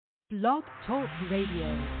Blog Talk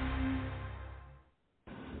Radio.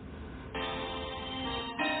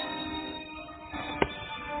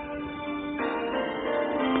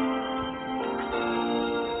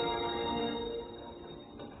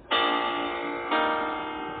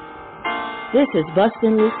 This is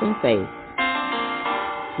Bustin' Loose in Faith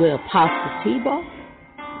with Apostle Thibeaux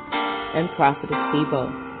and Prophetess Thibeaux.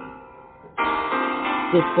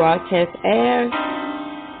 This broadcast airs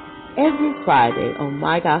every Friday on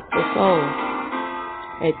My Gospel Soul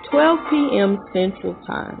at 12 p.m. Central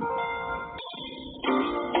Time.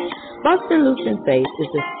 Bustin' Loose in Faith is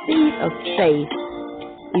a Seed of Faith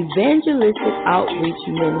Evangelistic Outreach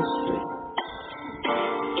Ministry.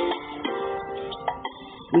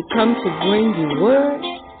 We come to bring you word,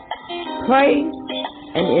 praise,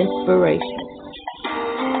 and inspiration.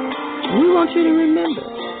 We want you to remember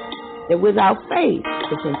that without faith,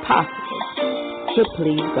 it's impossible to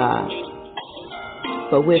please God.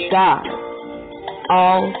 But with God,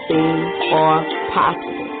 all things are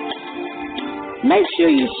possible. Make sure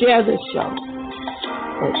you share this show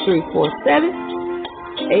at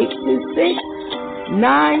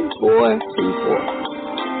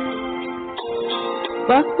 347-826-9424.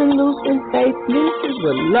 Bustin' Loose in Faith Ministries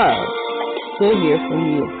would love to hear from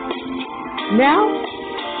you. Now,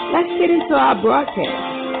 let's get into our broadcast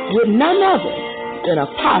with none other than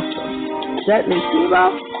Apostle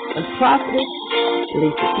Thibeaux and Prophetess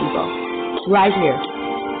Thibeaux, right here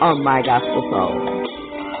on My Gospel Soul.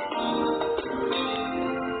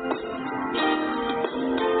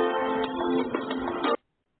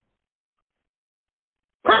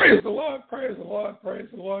 Praise the Lord, praise the Lord, praise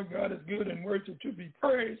the Lord. God is good and worthy to be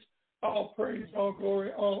praised. All praise, all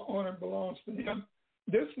glory, all honor belongs to Him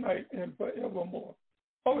this night and forevermore.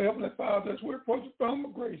 Oh, Heavenly Father, as we approach the throne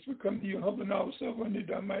of grace, we come to you humbling ourselves under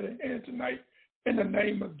thy mighty hand tonight in the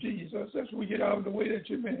name of Jesus. As we get out of the way that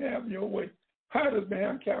you may have your way, hide us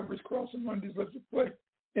behind Calvary's cross and run this blessed place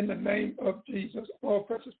in the name of Jesus. Oh,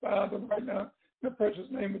 precious Father, right now, in the precious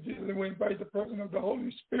name of Jesus, we invite the presence of the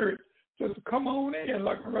Holy Spirit just to come on in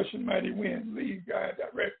like a rushing mighty wind, lead, guide,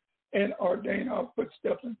 direct, and ordain our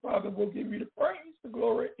footsteps. And Father, we'll give you the praise, the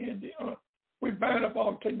glory, and the honor. We bind up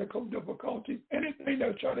all technical difficulties, anything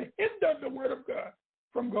that try to hinder the word of God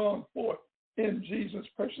from going forth. In Jesus'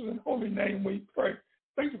 precious and holy name we pray.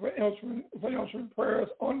 Thank you for answering prayers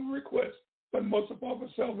on request, but most of all for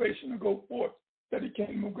salvation to go forth, that the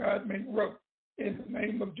kingdom of God may grow. In the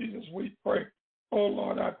name of Jesus we pray. Oh,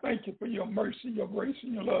 Lord, I thank you for your mercy, your grace,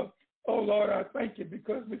 and your love. Oh, Lord, I thank you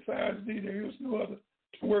because besides thee there is no other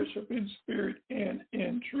to worship in spirit and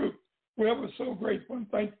in truth. We're ever so grateful and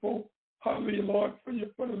thankful, hallelujah, Lord, for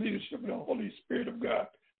the leadership of the Holy Spirit of God.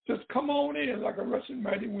 Just come on in like a rushing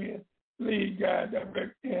mighty wind, lead, guide,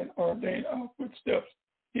 direct, and ordain our footsteps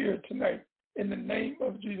here tonight. In the name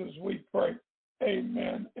of Jesus we pray.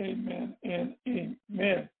 Amen, amen, and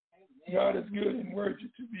amen. God is good and worthy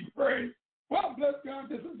to be praised. Well, bless God,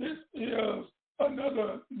 this is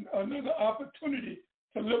another opportunity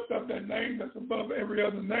to lift up that name that's above every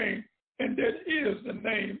other name, and that is the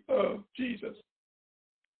name of Jesus.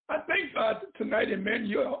 I thank God tonight, amen,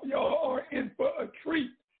 y'all are in for a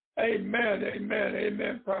treat. Amen, amen,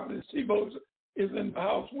 amen. Prophetess Thibeaux is in the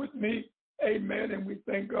house with me, amen, and we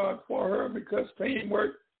thank God for her because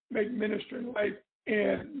teamwork make ministry life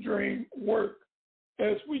and dream work.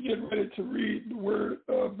 As we get ready to read the Word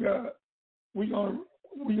of God, we're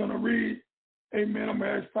gonna read. Amen. I'm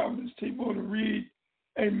going to ask Prophetess Thibeaux to read,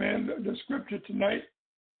 amen, the scripture tonight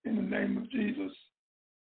in the name of Jesus.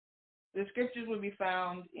 The scriptures will be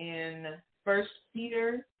found in 1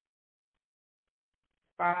 Peter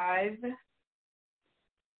 5,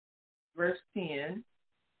 verse 10,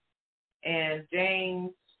 and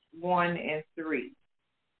James 1 and 3.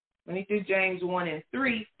 When you do James 1 and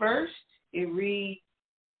 3 first, it reads,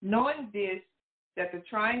 knowing this, that the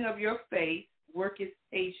trying of your faith worketh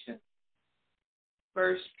patience.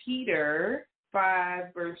 1 Peter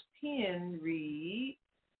 5, verse 10 reads,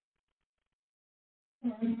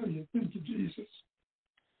 hallelujah. Thank you, Jesus.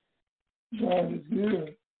 God is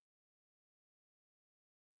good.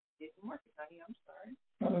 It's working, honey. I'm sorry.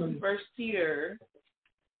 Hallelujah. 1 Peter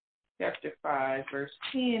chapter 5, verse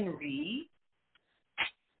 10 reads,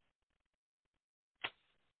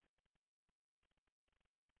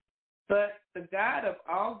 but the God of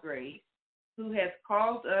all grace, who has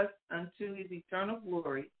called us unto his eternal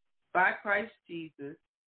glory by Christ Jesus,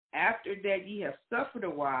 after that ye have suffered a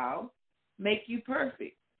while, make you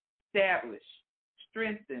perfect, establish,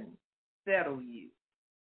 strengthen, settle you.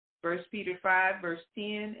 1 Peter 5, verse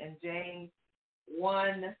 10, and James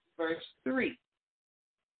 1, verse 3.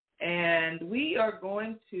 And we are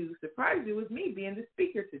going to surprise you with me being the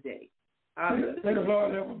speaker today. May the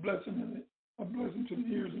Lord have a blessing to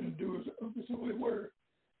the ears and the doers of His holy word.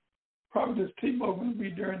 Prophetess Thibeaux will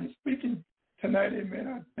be during the speaking tonight, amen.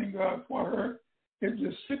 I thank God for her. And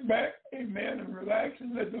just sit back, amen, and relax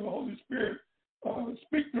and let the Holy Spirit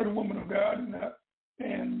speak through the woman of God,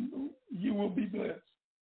 and you will be blessed.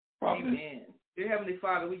 Prophetess. Amen. Dear Heavenly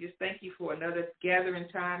Father, we just thank you for another gathering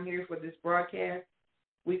time here for this broadcast.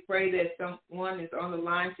 We pray that someone is on the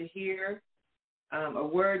line to hear a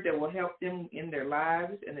word that will help them in their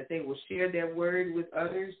lives, and that they will share their word with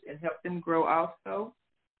others and help them grow also.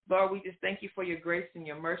 Lord, we just thank you for your grace and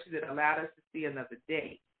your mercy that allowed us to see another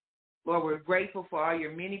day. Lord, we're grateful for all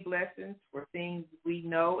your many blessings, for things we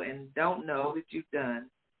know and don't know that you've done.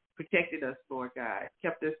 Protected us, Lord God,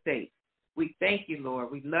 kept us safe. We thank you,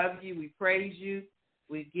 Lord. We love you. We praise you.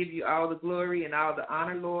 We give you all the glory and all the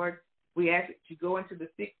honor, Lord. We ask that you go into the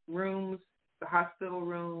sick rooms, the hospital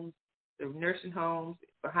rooms, the nursing homes,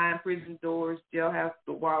 behind prison doors, jailhouse,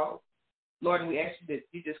 the walls. Lord, and we ask you that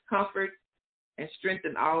you just comfort and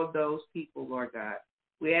strengthen all of those people, Lord God.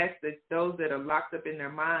 We ask that those that are locked up in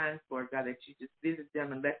their minds, Lord God, that you just visit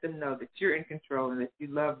them and let them know that you're in control and that you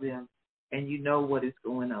love them and you know what is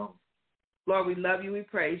going on. Lord, we love you. We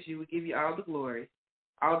praise you. We give you all the glory.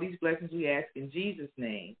 All these blessings we ask in Jesus'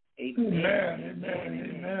 name. Amen. Amen.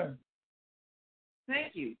 Amen. Amen.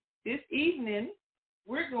 Thank you. This evening,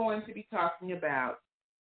 we're going to be talking about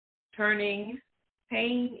turning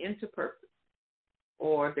pain into purpose,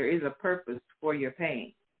 or there is a purpose for your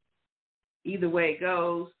pain. Either way it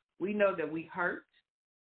goes, we know that we hurt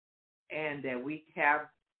and that we have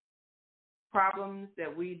problems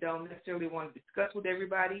that we don't necessarily want to discuss with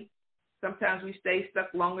everybody. Sometimes we stay stuck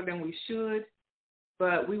longer than we should,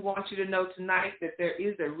 but we want you to know tonight that there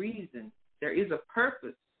is a reason, there is a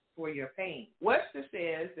purpose for your pain. Webster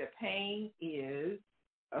says that pain is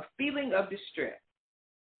a feeling of distress,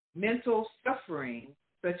 mental suffering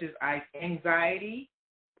such as anxiety,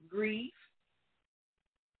 grief,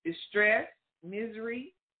 distress,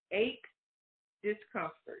 misery, ache,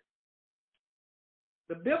 discomfort.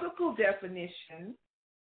 The biblical definition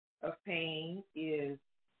of pain is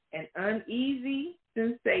an uneasy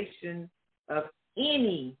sensation of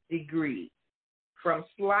any degree, from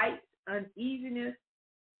slight uneasiness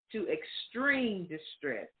to extreme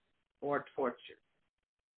distress or torture.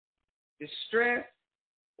 Distress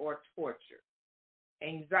or torture,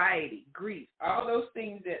 anxiety, grief, all those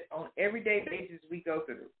things that on everyday basis we go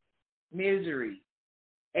through, misery,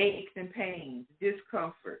 aches and pains,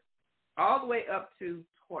 discomfort, all the way up to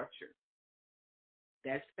torture.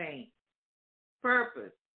 That's pain.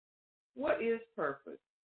 Purpose. What is purpose?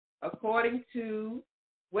 According to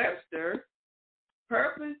Webster,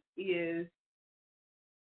 purpose is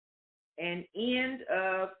an end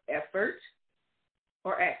of effort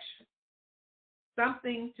or action,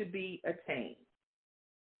 something to be attained.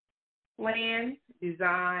 Plan,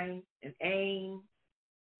 design, and aim,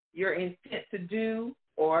 your intent to do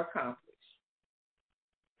or accomplish.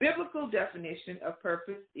 Biblical definition of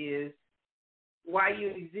purpose is why you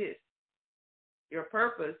exist. Your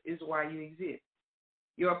purpose is why you exist.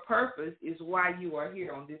 Your purpose is why you are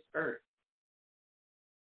here on this earth.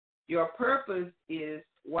 Your purpose is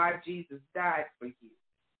why Jesus died for you.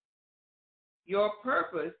 Your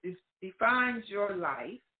purpose defines your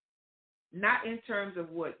life, not in terms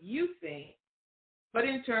of what you think, but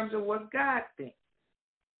in terms of what God thinks.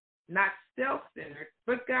 Not self-centered,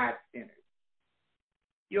 but God-centered.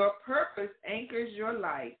 Your purpose anchors your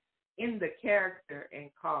life in the character and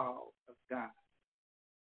call of God.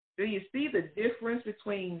 Do you see the difference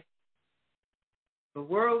between the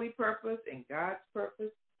worldly purpose and God's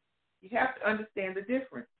purpose? You have to understand the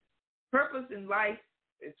difference. Purpose in life,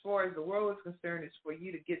 as far as the world is concerned, is for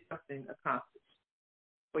you to get something accomplished,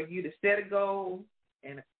 for you to set a goal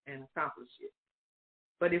and accomplish it.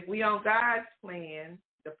 But if we on God's plan,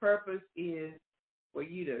 the purpose is for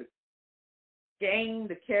you to gain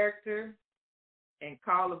the character and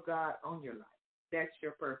call of God on your life. That's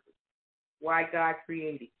your purpose. Why God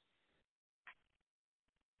created you.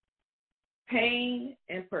 Pain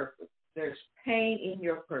and purpose. There's pain in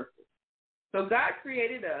your purpose. So God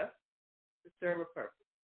created us to serve a purpose.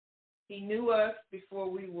 He knew us before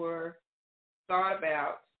we were thought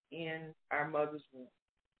about in our mother's womb.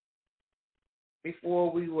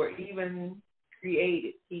 Before we were even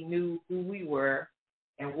created, He knew who we were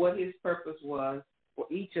and what His purpose was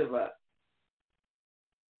for each of us.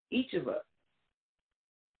 Each of us.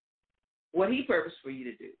 What He purposed for you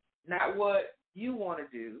to do. Not what you want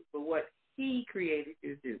to do, but what He created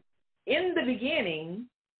you to do. In the beginning,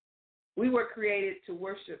 we were created to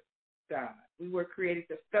worship God. We were created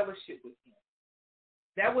to fellowship with him.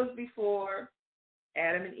 That was before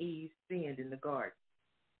Adam and Eve sinned in the garden.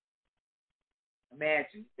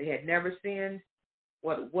 Imagine, they had never sinned.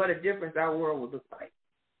 What a difference our world would look like.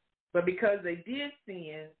 But because they did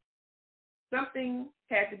sin, something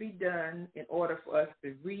had to be done in order for us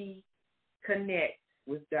to reconnect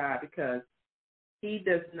with God, because he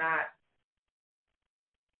does not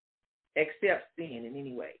accept sin in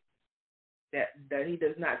any way. That he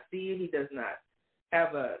does not see it. He does not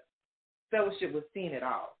have a fellowship with sin at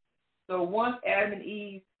all. So once Adam and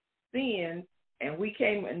Eve sinned and we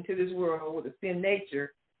came into this world with a sin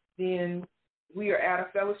nature, then we are out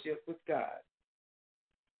of fellowship with God.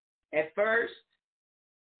 At first,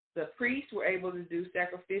 the priests were able to do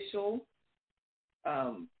sacrificial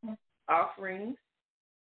offerings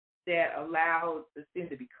that allowed the sin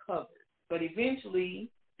to be covered. But eventually,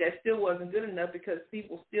 that still wasn't good enough because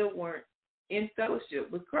people still weren't in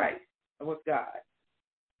fellowship with Christ or with God.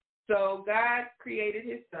 So God created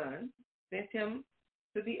his son, sent him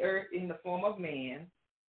to the earth in the form of man,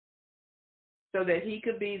 so that he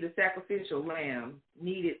could be the sacrificial lamb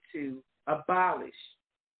needed to abolish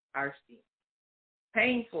our sin.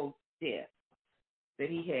 Painful death that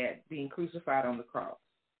he had being crucified on the cross.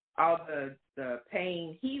 All the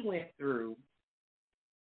pain he went through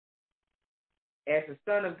as the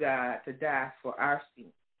Son of God to die for our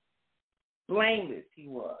sin. Blameless he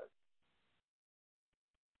was.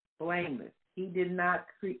 Blameless. He did not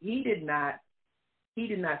sin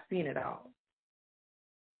at all.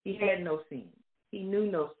 He had no sin. He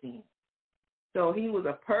knew no sin. So he was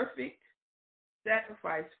a perfect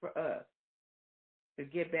sacrifice for us to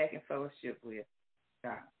get back in fellowship with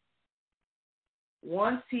God.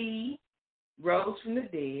 Once he rose from the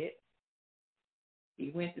dead,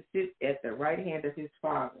 he went to sit at the right hand of his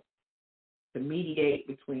Father to mediate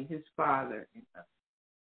between his Father and us.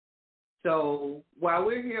 So while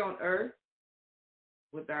we're here on earth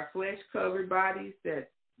with our flesh-covered bodies,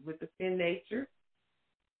 that with the sin nature,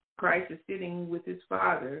 Christ is sitting with his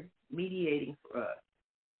Father, mediating for us,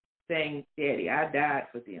 saying, Daddy, I died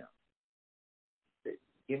for them.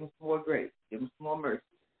 Give them some more grace. Give them some more mercy.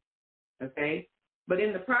 Okay? But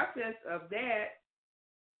in the process of that,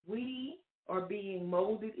 we are being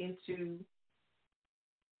molded into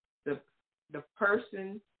the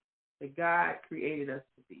person that God created us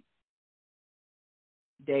to be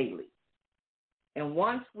daily. And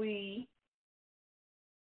once we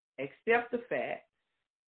accept the fact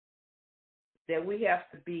that we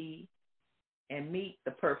have to be and meet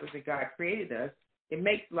the purpose that God created us, it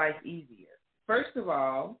makes life easier. First of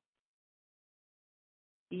all,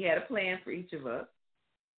 he had a plan for each of us.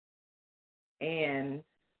 And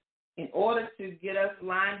in order to get us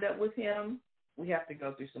lined up with him, we have to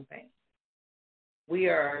go through some pain. We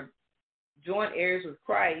are joint heirs with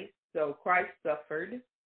Christ, so Christ suffered,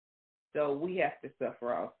 so we have to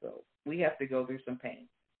suffer also. We have to go through some pain.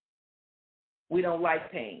 We don't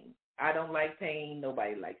like pain. I don't like pain.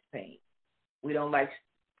 Nobody likes pain. We don't like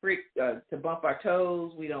to bump our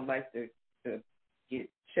toes. We don't like to get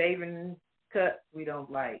shaven, cuts. We don't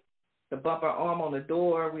like to bump our arm on the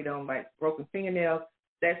door. We don't like broken fingernails.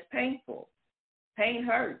 That's painful. Pain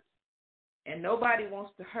hurts, and nobody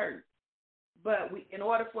wants to hurt. But in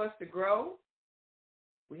order for us to grow,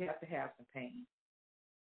 we have to have some pain.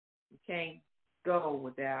 You can't go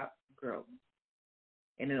without growing.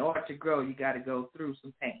 And in order to grow, you got to go through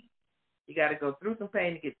some pain. You got to go through some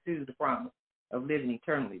pain to get to the promise of living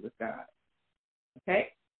eternally with God. Okay?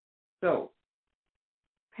 So,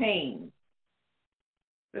 pain.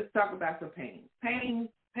 Let's talk about some pain. Pain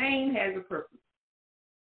has a purpose.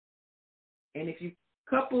 And if you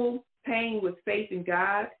couple pain with faith in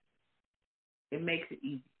God, it makes it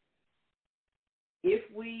easy. If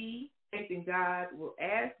we, faith in God, will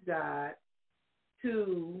ask God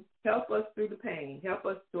to help us through the pain, help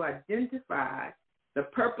us to identify the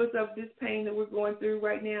purpose of this pain that we're going through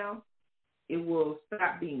right now, it will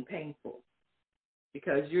stop being painful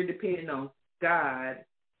because you're depending on God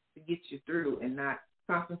to get you through and not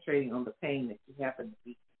concentrating on the pain that you happen to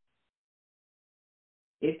be.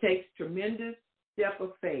 It takes tremendous step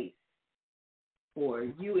of faith for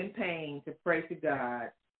you in pain to pray to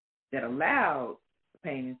God that allowed the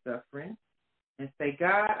pain and suffering and say,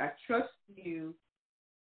 God, I trust you.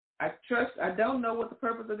 I don't know what the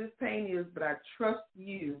purpose of this pain is, but I trust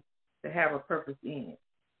you to have a purpose in it.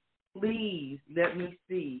 Please let me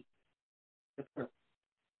see the purpose.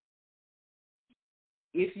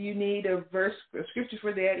 If you need a scripture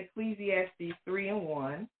for that, Ecclesiastes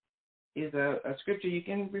 3:1 is a scripture you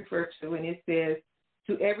can refer to, and it says,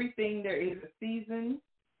 to everything there is a season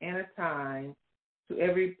and a time, to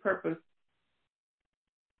every purpose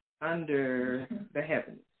under the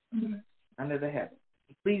heavens. Under the heavens.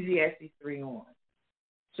 Ecclesiastes 3:1.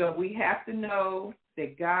 So we have to know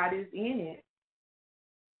that God is in it,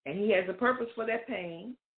 and he has a purpose for that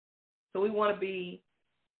pain. So we want to be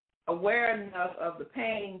aware enough of the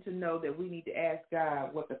pain to know that we need to ask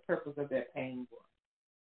God what the purpose of that pain was.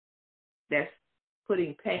 That's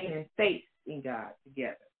putting pain and faith in God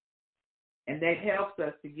together. And that helps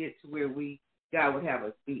us to get to where God would have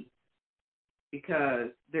us be. Because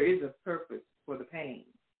there is a purpose for the pain.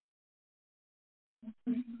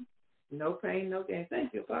 No pain, no gain.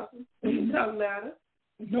 Thank you, Apostle. You can talk louder.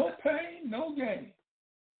 No pain, no gain.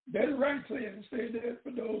 That's right, Clayton said that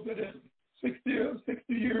for those that are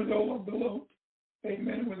 60 years old or below.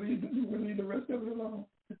 Amen. We'll leave the rest of it alone.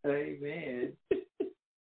 Amen.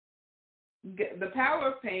 The power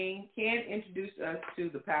of pain can introduce us to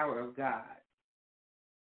the power of God.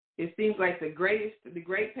 It seems like the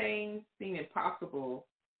great pains seem impossible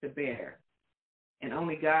to bear, and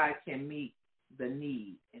only God can meet the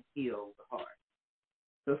need and heal the heart.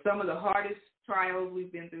 So some of the hardest trials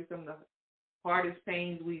we've been through, some of the hardest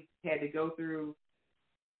pains we've had to go through,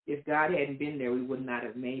 if God hadn't been there, we would not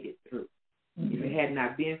have made it through. Mm-hmm. If it had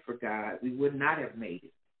not been for God, we would not have made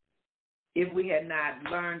it. If we had not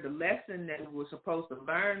learned the lesson that we were supposed to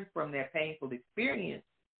learn from that painful experience,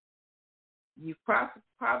 you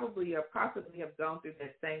probably or possibly have gone through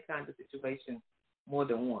that same kind of situation more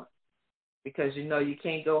than once, because you know you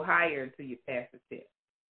can't go higher until you pass the test.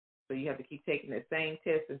 So you have to keep taking that same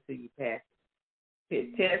test until you pass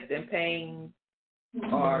it. Test and pain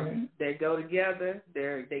they go together.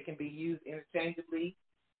 They can be used interchangeably.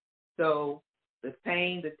 So the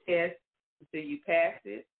pain, the test, until you pass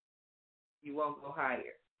it, you won't go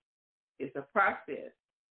higher. It's a process.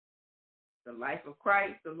 The life of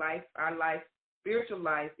Christ, our life, spiritual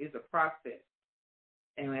life is a process.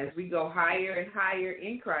 And as we go higher and higher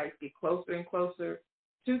in Christ, get closer and closer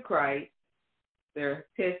to Christ, their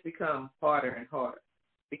tests become harder and harder,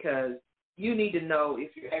 because you need to know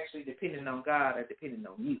if you're actually depending on God or depending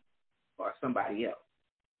on you or somebody else.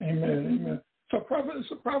 Amen, amen. So Prophetess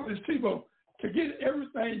Thibeaux, to get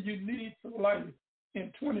everything you need for life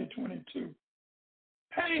in 2022,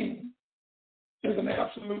 pain is an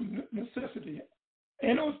absolute necessity.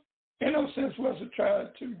 Ain't no sense for us to try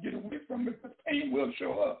to get away from it, because pain will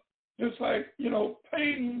show up. Just like,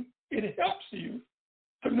 pain, it helps you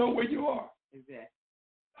to know where you are. Exactly.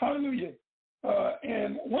 Hallelujah.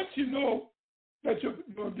 And once you know that your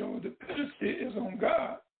dependency is on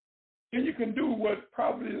God, then you can do what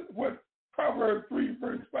Proverbs 3,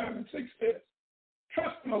 verse 5 and 6 says.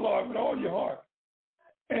 Trust in the Lord with all your heart,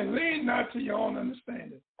 and lean not to your own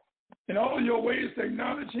understanding. In all your ways to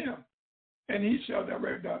acknowledge him, and he shall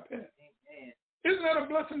direct our path. Amen. Isn't that a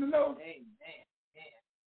blessing to know? Amen.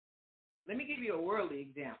 Let me give you a worldly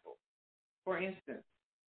example. For instance,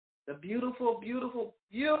 the beautiful, beautiful,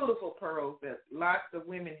 beautiful pearls that lots of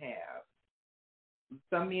women have.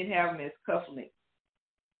 Some men have them as cufflinks.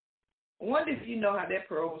 I wonder if you know how that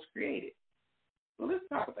pearl was created. Well, let's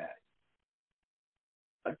talk about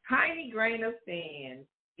it. A tiny grain of sand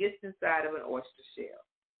gets inside of an oyster shell.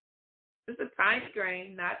 Just a tiny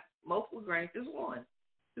grain, not multiple grains, just one.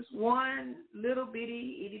 Just one little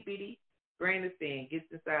bitty, itty-bitty grain of sand gets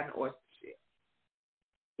inside an oyster shell.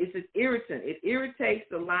 It's an irritant. It irritates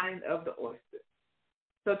the lining of the oyster.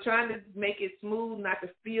 So trying to make it smooth, not to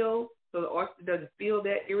feel, so the oyster doesn't feel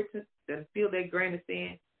that irritant, doesn't feel that grain of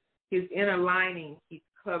sand, his inner lining keeps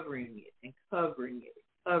covering it and covering it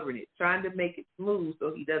and covering it, trying to make it smooth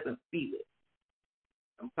so he doesn't feel it.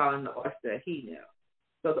 I'm calling the oyster a he now.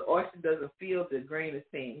 So the oyster doesn't feel the grain of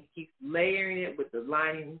sand. He keeps layering it with the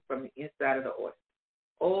lining from the inside of the oyster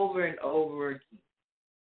over and over again.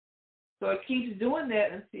 So it keeps doing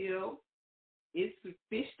that until it's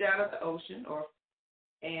fished out of the ocean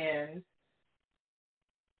and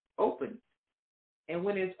open. And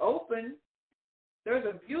when it's open, there's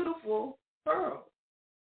a beautiful pearl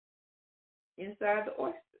inside the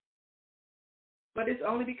oyster. But it's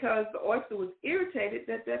only because the oyster was irritated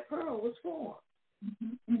that that pearl was formed.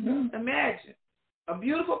 Mm-hmm. Imagine a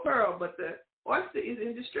beautiful pearl, but the oyster is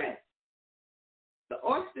in distress. The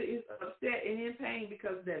oyster is upset and in pain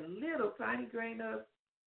because of that little tiny grain of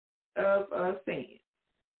sand.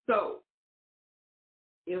 So,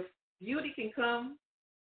 if beauty can come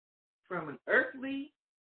from an earthly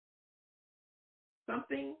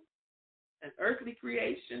something, an earthly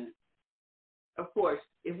creation, of course,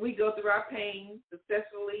 if we go through our pain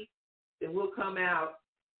successfully, then we'll come out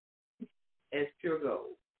as pure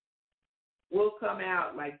gold. We'll come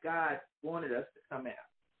out like God wanted us to come out.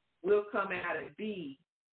 We'll come out and be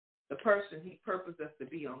the person he purposed us to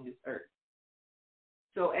be on this earth.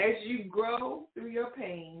 So as you grow through your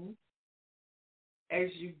pain, as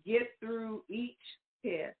you get through each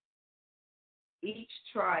test, each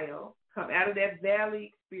trial, come out of that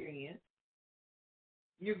valley experience,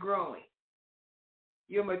 you're growing.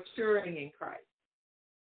 You're maturing in Christ.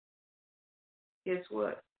 Guess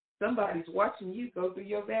what? Somebody's watching you go through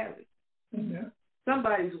your valley. Yeah.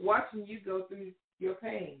 Somebody's watching you go through your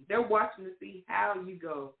pain. They're watching to see how you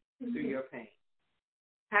go through your pain,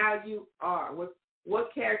 how you are,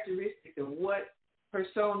 what characteristics and what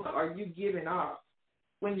persona are you giving off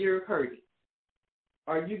when you're hurting?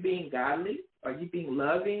 Are you being godly? Are you being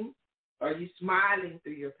loving? Are you smiling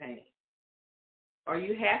through your pain? Are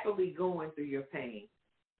you happily going through your pain?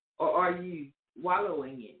 Or are you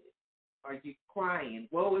wallowing in it? Are you crying,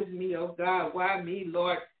 woe is me, oh God, why me,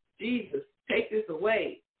 Lord Jesus, take this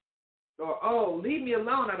away? Or, oh, leave me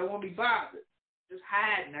alone, I don't want to be bothered. Just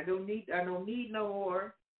hiding, I don't need no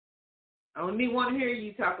more. I don't even want to hear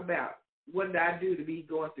you talk about what did I do to be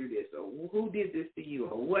going through this, or who did this to you,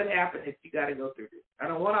 or what happened that you got to go through this. I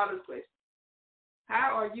don't want all this questions.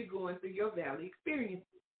 How are you going through your valley experiences?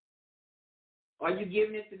 Are you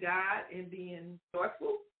giving it to God and being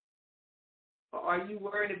joyful? Or are you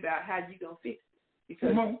worried about how you're going to fix it?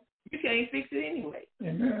 Because you can't fix it anyway.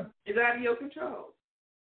 Amen. It's out of your control.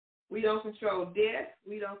 We don't control death.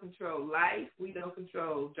 We don't control life. We don't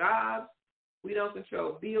control jobs. We don't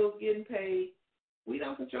control bills getting paid. We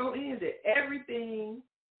don't control any of that. Everything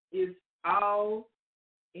is all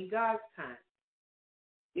in God's time.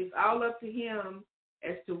 It's all up to Him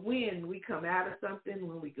as to when we come out of something,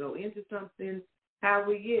 when we go into something, how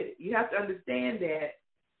we get it. You have to understand that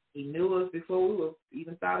He knew us before we were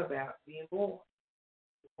even thought about being born,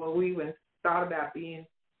 before we even thought about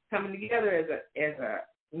coming together as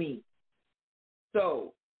a me.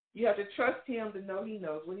 So you have to trust Him to know He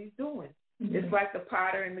knows what He's doing. Mm-hmm. It's like the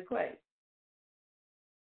potter and the clay.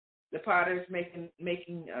 The potter is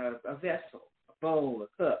making a vessel, a bowl,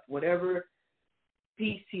 a cup, whatever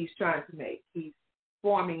piece he's trying to make. He's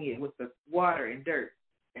forming it with the water and dirt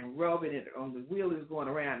and rubbing it on the wheel is going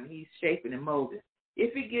around, and he's shaping and molding.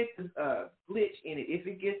 If it gets a glitch in it, if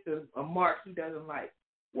it gets a mark he doesn't like,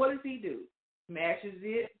 what does he do? Smashes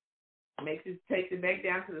it, takes it back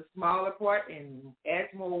down to the smaller part and adds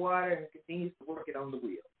more water and continues to work it on the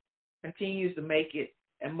wheel. Continues to make it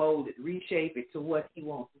and mold it, reshape it to what He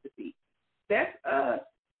wants it to be. That's us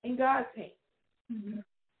in God's hands. Mm-hmm.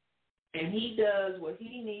 And He does what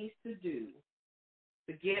He needs to do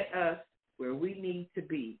to get us where we need to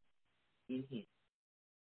be in Him.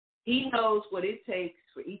 He knows what it takes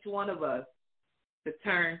for each one of us to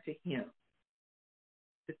turn to Him,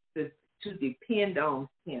 to depend on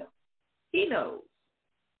Him. He knows.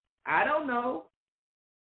 I don't know.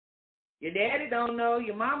 Your daddy don't know.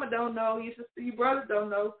 Your mama don't know. Your sister, your brother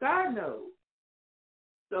don't know. God knows.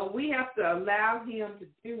 So we have to allow Him to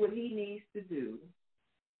do what He needs to do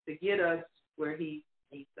to get us where He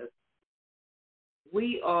needs us.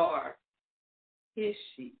 We are His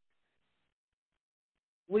sheep.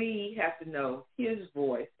 We have to know His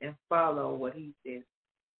voice and follow what He says.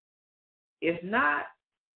 If not,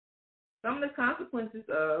 some of the consequences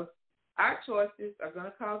of our choices are going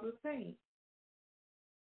to cause us pain.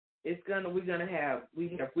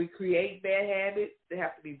 We create bad habits that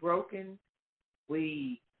have to be broken.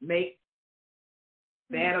 We make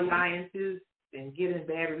bad alliances and get in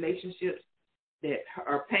bad relationships that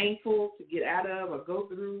are painful to get out of or go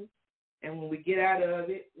through. And when we get out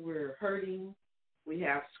of it, we're hurting. We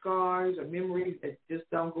have scars or memories that just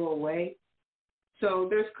don't go away. So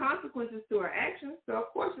there's consequences to our actions. So, of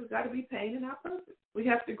course, there's got to be pain in our purpose. We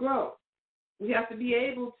have to grow. We have to be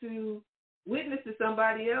able to witness to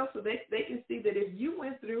somebody else so they can see that if you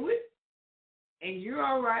went through it and you're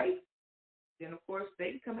all right, then, of course,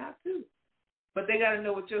 they can come out too. But they got to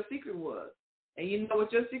know what your secret was. And you know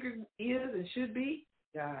what your secret is and should be?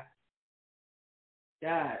 God.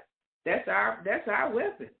 God. That's our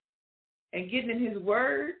weapon. And getting in His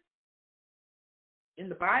Word, in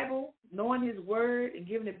the Bible, knowing His Word and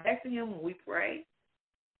giving it back to Him when we pray,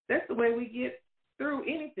 that's the way we get through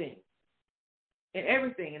anything and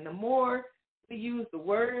everything. And the more we use the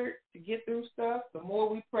Word to get through stuff, the more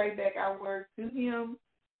we pray back our word to Him,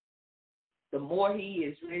 the more He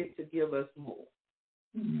is ready to give us more.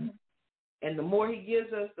 Mm-hmm. And the more He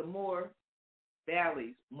gives us, the more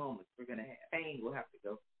valleys, moments we're going to have. Pain we'll have to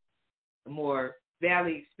go. The more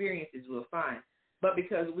valley experiences we'll find. But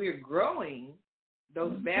because we're growing,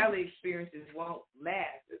 those valley experiences won't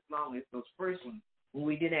last as long as those first ones when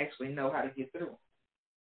we didn't actually know how to get through them.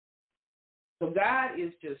 So God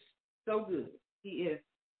is just so good. He has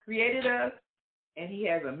created us, and He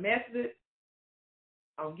has a method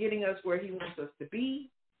on getting us where he wants us to be.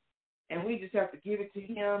 And we just have to give it to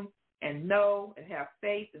him and know and have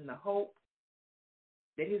faith and the hope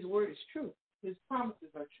that his word is true. His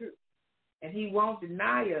promises are true. And he won't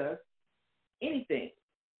deny us anything.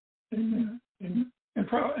 Amen. Amen. And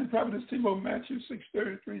Prophetess Thibeaux, Matthew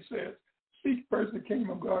 6:33 says, seek first the kingdom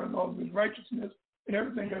of God and all of his righteousness, and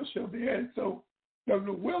everything else shall be added. So the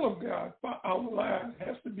will of God for our lives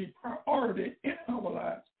has to be priority in our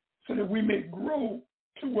lives so that we may grow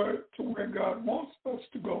to where God wants us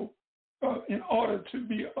to go in order to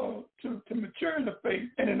be to mature in the faith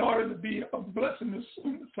and in order to be a blessing to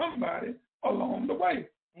somebody along the way.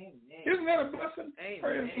 Amen. Isn't that a blessing? Amen.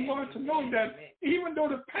 Praise the Lord to know that even though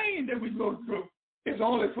the pain that we go through is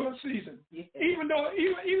only for a season, even though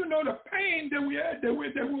the pain that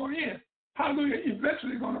we're in, hallelujah,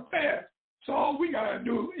 eventually going to pass. So all we gotta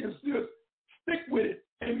do is just stick with it.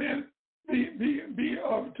 Amen.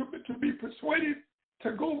 To be persuaded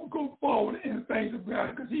to go forward in the things of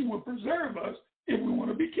God, because he will preserve us if we want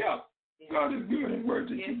to be kept. Yes. God is good and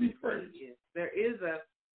worthy to be praised. Yes. There is a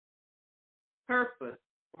purpose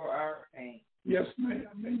for our pain. Yes, ma'am.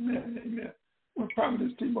 Amen. Amen. Well,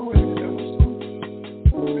 Prophetess Thibeaux, that was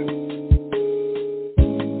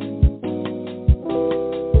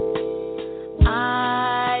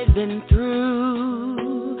I've been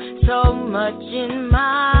through so much in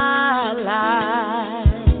my life,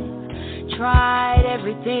 tried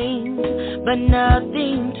everything, but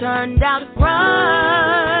nothing turned out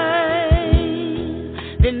right.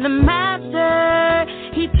 Then the master,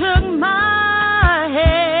 he took my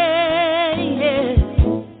hand,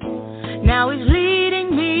 now he's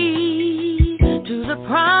leading me to the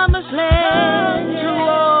promised land.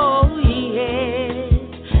 Oh, yes,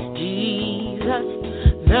 Jesus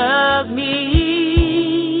loves me.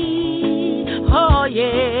 Oh,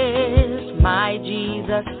 yes, my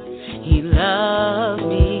Jesus, he loves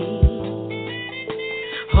me.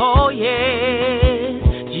 Oh, yes,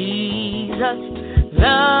 Jesus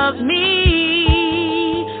loves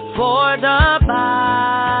me, for the Bible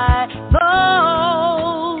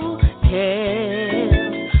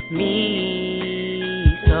tells me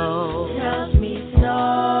so. Tells me so.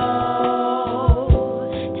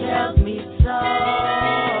 Tells me so.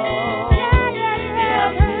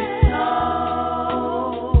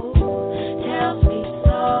 Tells me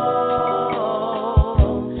so.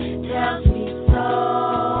 Tells me so.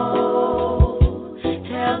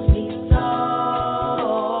 Tells me so.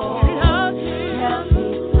 Tells me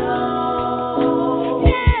so.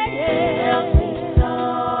 Tells me so.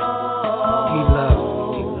 He loves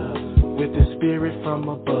me with his spirit from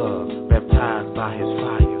above, baptized by his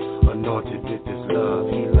fire, anointed with his love.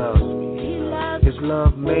 He loves me. His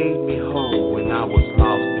love made me whole when I was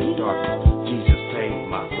lost in darkness. Jesus saved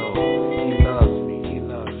my soul. He loves me.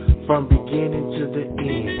 From beginning to the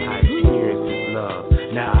end, I experienced his love.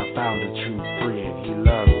 Now I found a true friend. He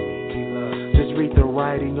loves me. Just read the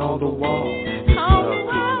writing on the wall. His love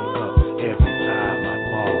picks me up every time I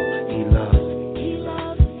fall. He loves me. He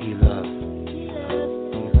loves me. He loves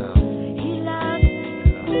me. He loves me.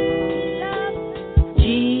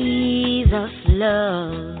 Jesus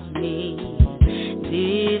loves me,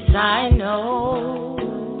 this I know,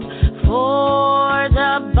 for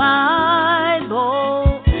the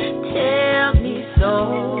Bible tells me so.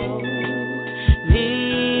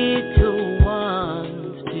 Little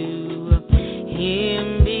ones to him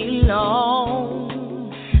belong.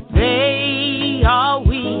 They are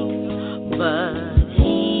weak, but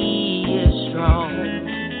he is strong.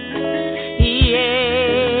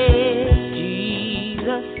 Yes,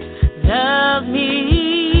 Jesus loves me.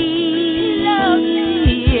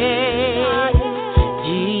 Yes,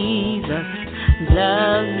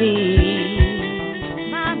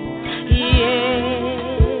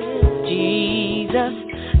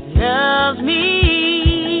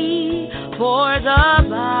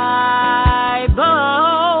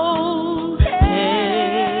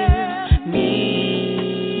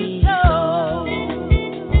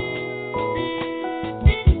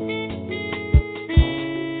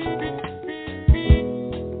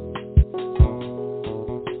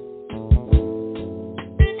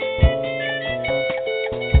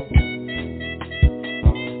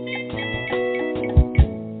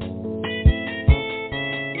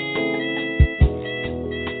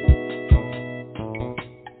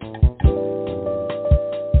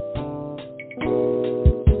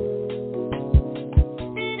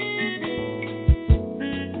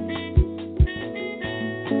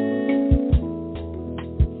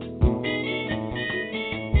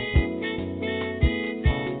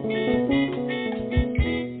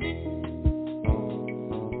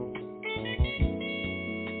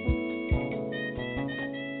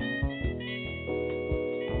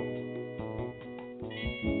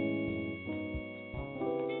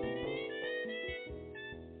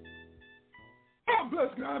 bless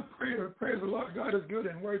God. Praise the Lord. God is good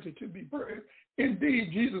and worthy to be praised.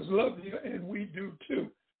 Indeed, Jesus loves you, and we do too.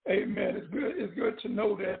 Amen. It's good to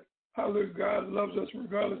know that, hallelujah, God loves us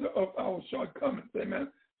regardless of our shortcomings. Amen.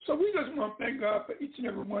 So we just want to thank God for each and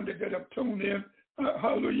every one that have tuned in.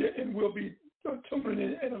 Hallelujah. And we'll be tuning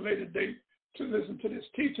in at a later date to listen to this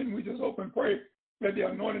teaching. We just hope and pray that the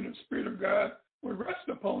anointing of the Spirit of God will rest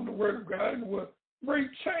upon the Word of God and will bring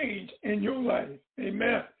change in your life.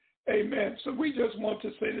 Amen. Amen. So we just want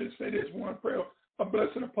to say this one prayer, a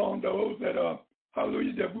blessing upon those that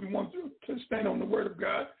hallelujah, that we want to stand on the Word of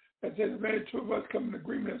God. As there's many two of us come in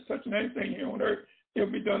agreement of such an anything here on earth, it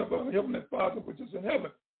will be done of our Heavenly Father which is in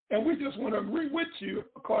heaven. And we just want to agree with you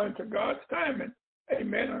according to God's timing,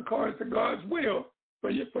 amen, and according to God's will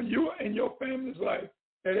for you and your family's life,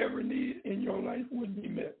 that every need in your life would be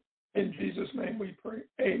met. In Jesus' name we pray.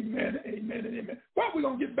 Amen, amen, and amen. Well, we're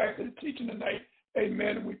going to get back to the teaching tonight.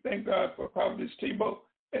 Amen. And we thank God for Prophetess Thibeaux.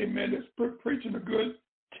 Amen. That's preaching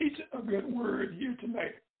teaching a good word here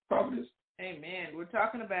tonight. Prophetess. Amen. We're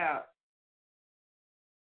talking about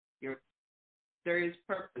there is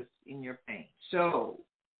purpose in your pain. So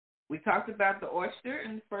we talked about the oyster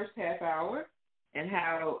in the first half hour and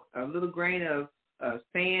how a little grain of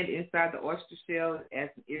sand inside the oyster shell as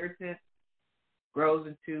an irritant grows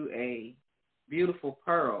into a beautiful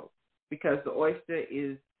pearl because the oyster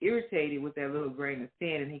is irritated with that little grain of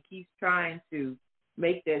sand, and he keeps trying to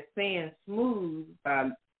make that sand smooth by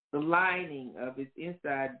the lining of its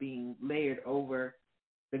inside being layered over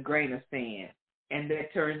the grain of sand, and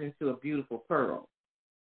that turns into a beautiful pearl.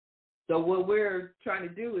 So what we're trying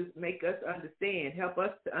to do is make us understand, help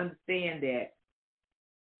us to understand that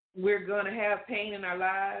we're going to have pain in our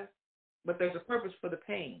lives, but there's a purpose for the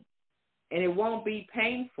pain. And it won't be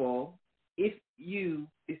painful if you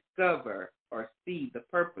discover or see the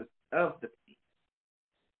purpose of the pain.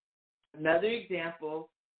 Another example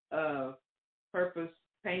of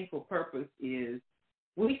painful purpose is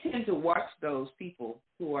we tend to watch those people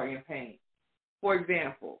who are in pain. For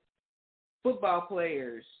example, football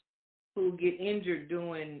players who get injured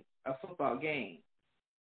during a football game,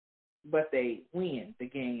 but they win the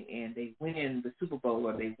game and they win the Super Bowl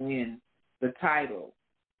or they win the title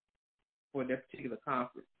for their particular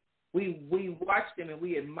conference. We watch them and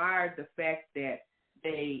we admire the fact that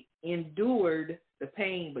they endured the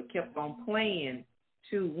pain but kept on playing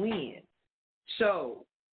to win. So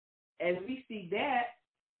as we see that,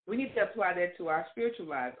 we need to apply that to our spiritual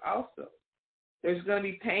lives also. There's going to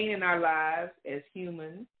be pain in our lives as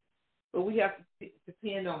humans, but we have to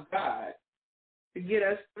depend on God to get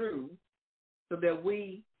us through so that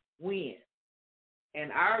we win.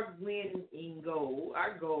 And our winning goal,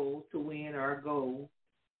 our goal to win, our goal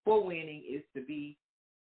for winning is to be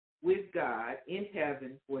with God in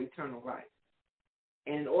heaven for eternal life.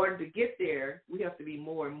 And in order to get there, we have to be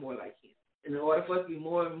more and more like him. And in order for us to be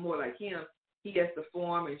more and more like him, he has to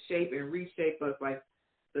form and shape and reshape us like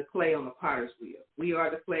the clay on the potter's wheel. We are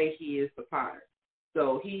the clay, he is the potter.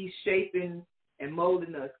 So he's shaping and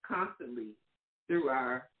molding us constantly through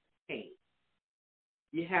our pain.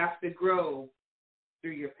 You have to grow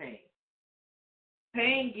through your pain.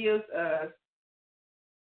 Pain gives us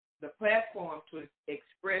the platform to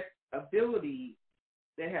express abilities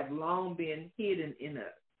that have long been hidden in us.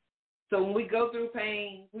 So when we go through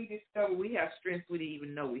pain, we discover we have strengths we didn't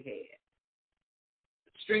even know we had.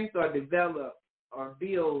 Strengths are developed or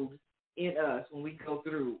built in us when we go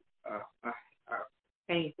through a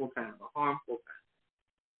painful time, a harmful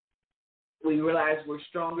time. We realize we're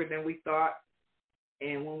stronger than we thought.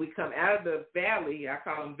 And when we come out of the valley, I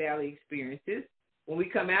call them valley experiences. When we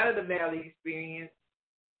come out of the valley experience,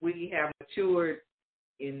 we have matured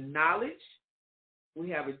in knowledge. We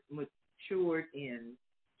have matured in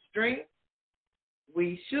strength.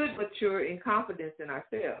 We should mature in confidence in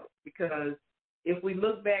ourselves, because if we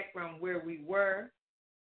look back from where we were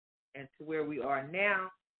and to where we are now,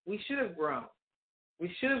 we should have grown.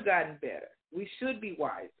 We should have gotten better. We should be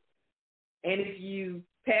wiser. And if you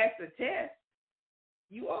pass the test,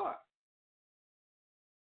 you are.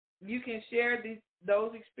 You can share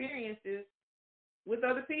those experiences with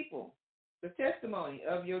other people, the testimony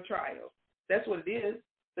of your trial. That's what it is,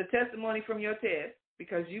 the testimony from your test,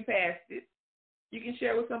 because you passed it. You can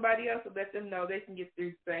share with somebody else and let them know they can get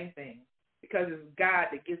through the same thing, because it's God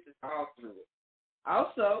that gets us all through it.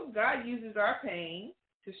 Also, God uses our pain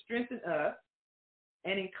to strengthen us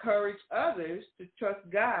and encourage others to trust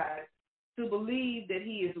God, to believe that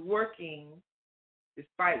he is working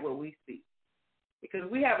despite what we see. Because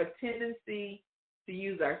we have a tendency to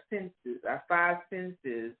use our senses, our five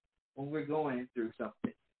senses, when we're going through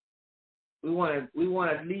something. We want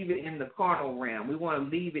to leave it in the carnal realm. We want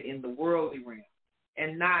to leave it in the worldly realm.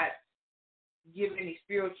 and not give any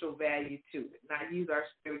spiritual value to it, not use our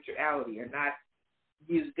spirituality or not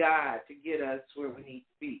use God to get us where we need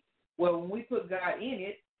to be. Well, when we put God in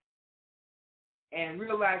it and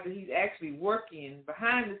realize that he's actually working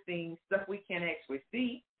behind the scenes, stuff we can't actually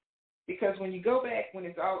see, because when you go back, when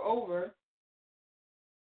it's all over,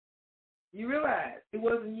 you realize it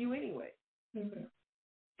wasn't you anyway. Mm-hmm.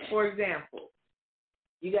 For example,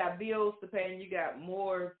 you got bills to pay and you got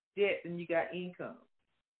more debt than you got income.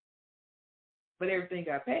 But everything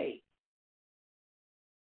got paid.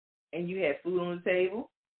 And you had food on the table.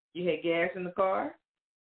 You had gas in the car.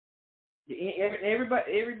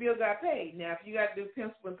 Every bill got paid. Now, if you got to do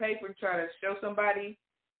pencil and paper and try to show somebody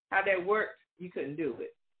how that worked, you couldn't do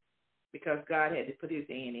it because God had to put his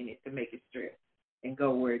hand in it to make it straight and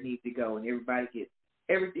go where it needs to go, and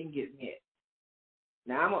everything gets met.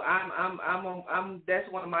 Now, I'm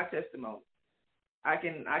that's one of my testimonies. I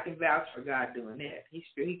can vouch for God doing that. He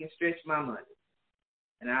can stretch my money,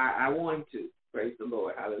 and I want him to. Praise the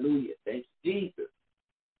Lord. Hallelujah. Thank you, Jesus.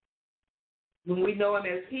 When we know him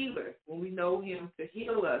as healer, when we know him to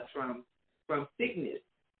heal us from sickness,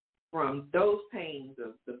 from those pains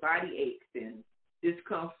of the body aches and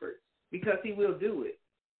discomforts, because he will do it.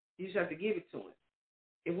 You just have to give it to him.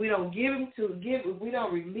 If we don't if we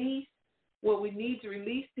don't release what we need to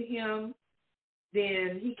release to him,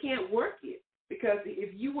 then he can't work it. Because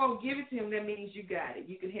if you won't give it to him, that means you got it.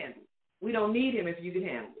 You can handle it. We don't need him if you can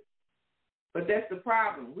handle it. But that's the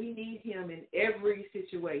problem. We need him in every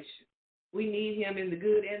situation. We need him in the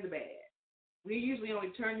good and the bad. We usually only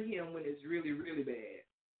turn to him when it's really, really bad,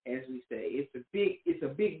 as we say. It's a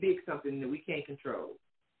big something that we can't control.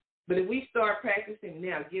 But if we start practicing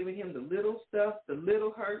now, giving him the little stuff, the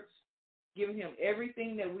little hurts, giving him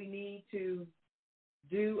everything that we need to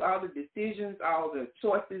do, all the decisions, all the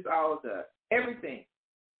choices, all the everything.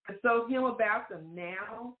 Consult him about them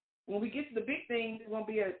now. When we get to the big things, it won't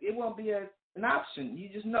be an option. You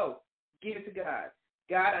just know. Give it to God.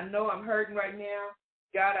 God, I know I'm hurting right now.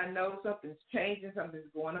 God, I know something's changing,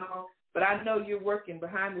 something's going on, but I know you're working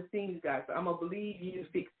behind the scenes, God, so I'm going to believe you to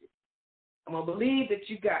fix it. I'm going to believe that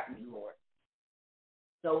you got me, Lord.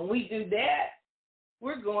 So when we do that,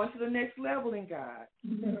 we're going to the next level in God.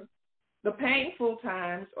 Mm-hmm. The painful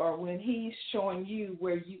times are when he's showing you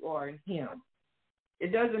where you are in him.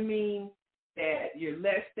 It doesn't mean that you're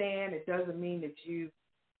less than. It doesn't mean that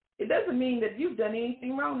you've done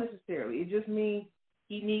anything wrong necessarily. It just means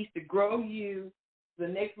he needs to grow you to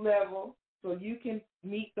the next level so you can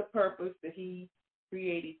meet the purpose that he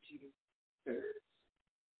created you to serve.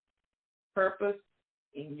 Purpose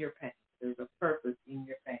in your pain. There's a purpose in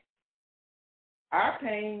your pain. Our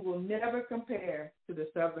pain will never compare to the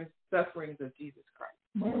sufferings of Jesus Christ.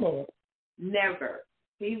 My Lord. Never.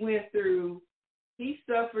 He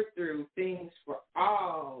suffered through things for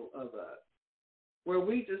all of us, where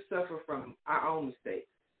we just suffer from our own mistakes.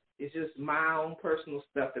 It's just my own personal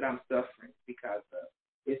stuff that I'm suffering because of.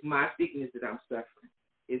 It's my sickness that I'm suffering.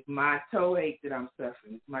 It's my toe ache that I'm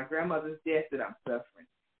suffering. It's my grandmother's death that I'm suffering.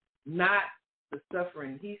 Not the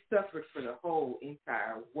suffering. He suffered for the whole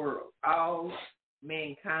entire world, all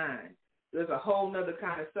mankind. There's a whole other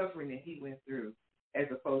kind of suffering that he went through as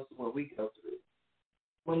opposed to what we go through.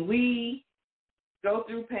 When we go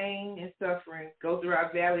through pain and suffering, go through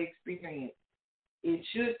our valley experience, it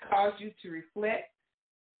should cause you to reflect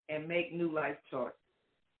and make new life choices.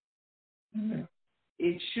 Mm-hmm.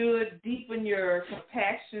 It should deepen your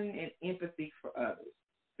compassion and empathy for others.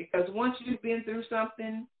 Because once you've been through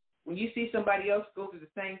something, when you see somebody else go through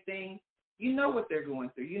the same thing, you know what they're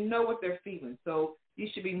going through. You know what they're feeling. So you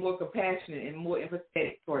should be more compassionate and more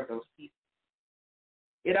empathetic toward those people.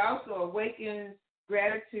 It also awakens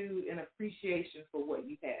gratitude and appreciation for what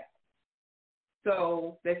you have.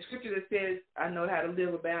 So that scripture that says, I know how to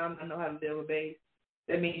live abound, I know how to live abase,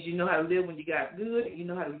 that means you know how to live when you got good and you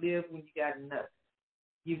know how to live when you got nothing.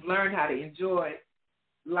 You've learned how to enjoy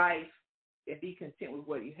life and be content with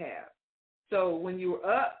what you have. So when you were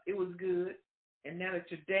up, it was good, and now that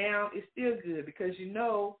you're down, it's still good because you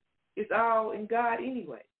know it's all in God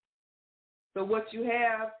anyway. So what you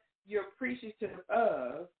have, you're appreciative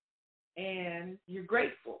of, and you're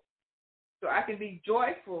grateful. So I can be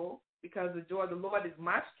joyful because the joy of the Lord is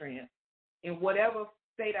my strength. In whatever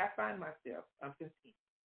state I find myself, I'm content.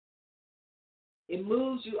 It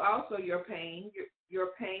moves you also, your pain. Your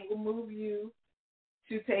pain will move you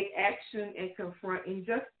to take action and confront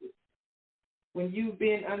injustice. When you've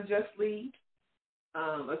been unjustly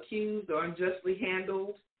accused or unjustly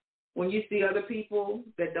handled, when you see other people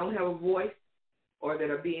that don't have a voice or that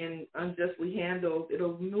are being unjustly handled,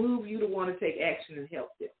 it'll move you to want to take action and help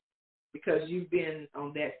them because you've been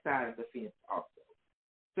on that side of the fence also.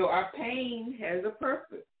 So our pain has a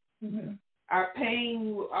purpose. Mm-hmm. Our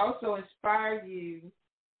pain will also inspire you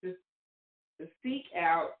to seek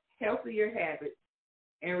out healthier habits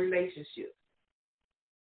and relationships.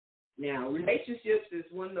 Now, relationships is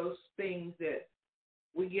one of those things that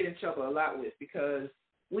we get in trouble a lot with because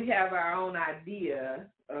we have our own idea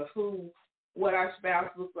of what our spouse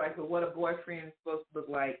looks like or what a boyfriend is supposed to look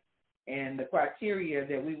like and the criteria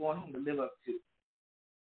that we want him to live up to.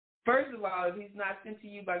 First of all, if he's not sent to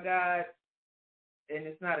you by God and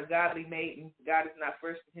it's not a godly mate and God is not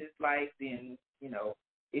first in his life, then,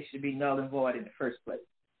 it should be null and void in the first place.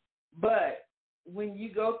 But when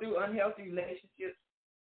you go through unhealthy relationships,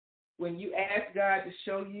 when you ask God to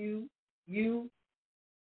show you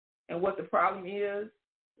and what the problem is,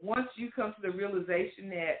 once you come to the realization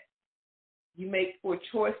that you make poor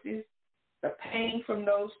choices, the pain from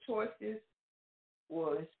those choices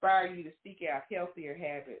will inspire you to seek out healthier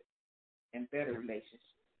habits and better relationships.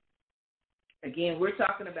 Again, we're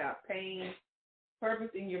talking about pain,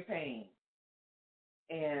 purpose in your pain.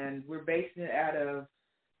 And we're basing it out of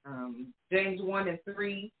James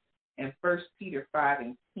 1:3 and 1 Peter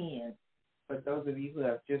 5:10 for those of you who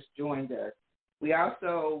have just joined us. We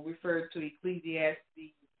also refer to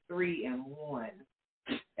Ecclesiastes 3:1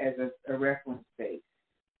 as a reference base.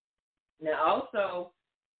 Now, also,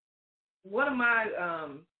 one of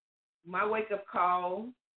my wake-up call,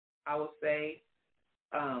 I would say,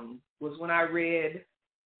 was when I read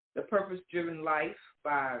The Purpose-Driven Life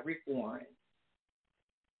by Rick Warren.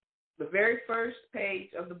 The very first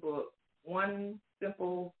page of the book, one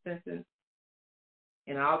simple sentence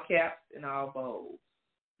in all caps and all bold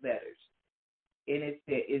letters. And it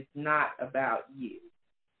said, it's not about you.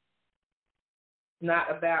 It's not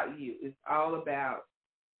about you. It's all about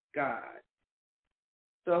God.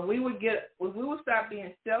 So if we would stop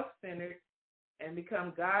being self-centered and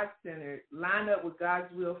become God-centered, line up with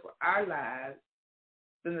God's will for our lives,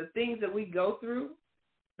 then the things that we go through,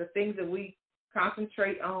 the things that we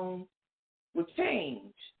concentrate on will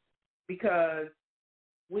change because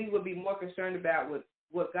we would be more concerned about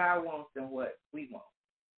what God wants than what we want.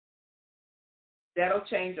 That'll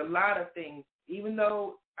change a lot of things. Even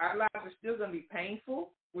though our lives are still going to be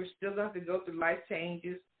painful, we're still going to have to go through life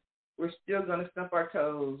changes. We're still going to stump our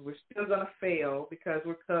toes. We're still going to fail because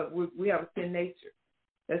we have a sin nature.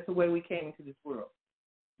 That's the way we came into this world,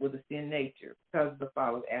 with a sin nature because of the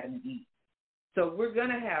fall of Adam and Eve. So we're going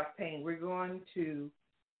to have pain. We're going to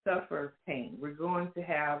suffer pain. We're going to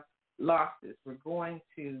have losses. We're going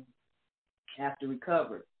to have to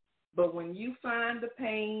recover. But when you find the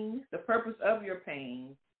pain, the purpose of your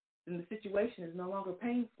pain, then the situation is no longer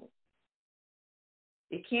painful.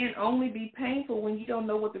 It can only be painful when you don't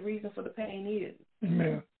know what the reason for the pain is.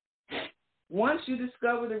 Amen. Once you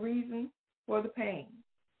discover the reason for the pain,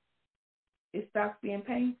 it stops being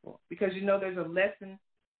painful because you know there's a lesson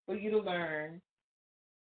for you to learn,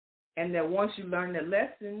 and that once you learn that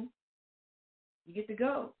lesson, you get to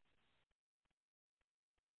go.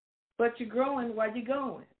 But you're growing while you're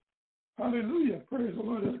going. Hallelujah. Praise the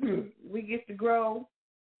Lord. That's good. We get to grow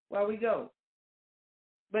while we go.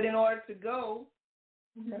 But in order to go,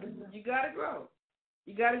 you got to grow.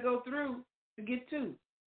 You got to go through to get to.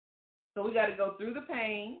 So we got to go through the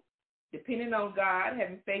pain, depending on God,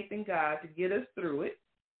 having faith in God to get us through it,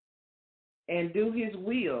 and do his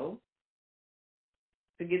will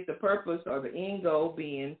to get the purpose or the end goal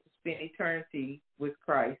being to spend eternity with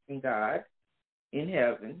Christ and God in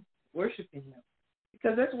heaven, worshiping him.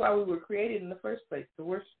 Because that's why we were created in the first place, to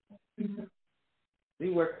worship him. Mm-hmm. We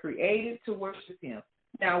were created to worship him.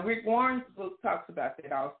 Now, Rick Warren's book talks about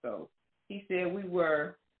that also. He said we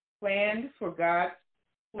were planned for God's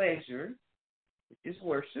pleasure, which is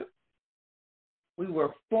worship. We were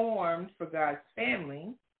formed for God's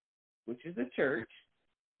family, which is the church.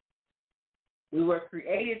 We were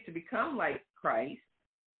created to become like Christ,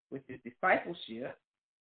 which is discipleship.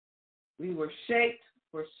 We were shaped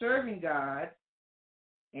for serving God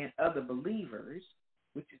and other believers,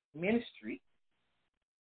 which is ministry.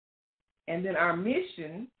 And then our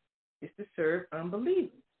mission is to serve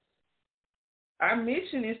unbelievers. Our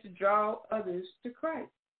mission is to draw others to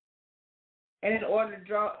Christ. And in order to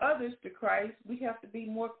draw others to Christ, we have to be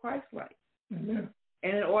more Christ-like. Mm-hmm.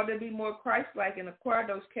 And in order to be more Christ-like and acquire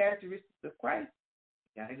those characteristics of Christ,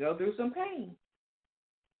 you got to go through some pain.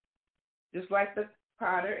 Just like the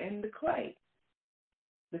potter and the clay.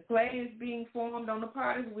 The clay is being formed on the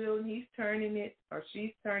potter's wheel, and he's turning it, or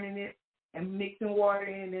she's turning it, and mixing water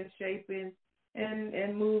in and shaping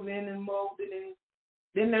and moving and molding. And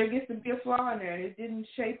then there gets to be a flaw in there, and it didn't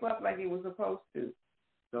shape up like it was supposed to.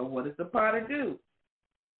 So what does the potter do?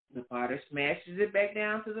 The potter smashes it back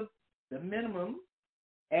down to the minimum,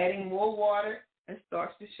 adding more water, and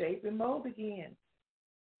starts to shape and mold again.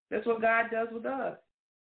 That's what God does with us.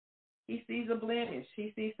 He sees a blemish.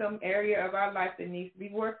 He sees some area of our life that needs to be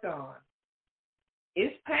worked on.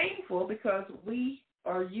 It's painful because we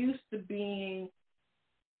are used to being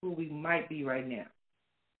who we might be right now.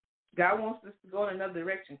 God wants us to go in another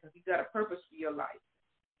direction because He's got a purpose for your life.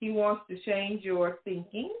 He wants to change your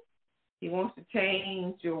thinking. He wants to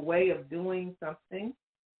change your way of doing something.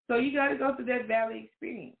 So you got to go through that valley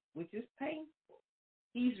experience, which is painful.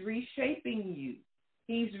 He's reshaping you.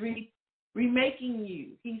 He's remaking you.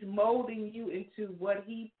 He's molding you into what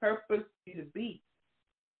He purposed you to be.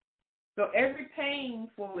 So every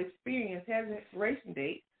painful experience has an expiration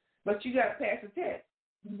date, but you got to pass the test.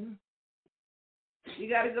 Mm-hmm. You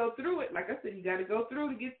got to go through it. Like I said, you got to go through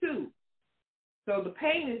to get to. So the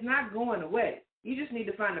pain is not going away. You just need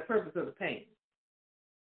to find the purpose of the pain.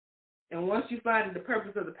 And once you find the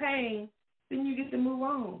purpose of the pain, then you get to move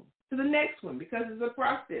on to the next one because it's a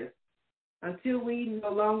process until we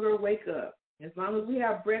no longer wake up. As long as we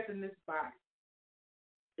have breath in this body,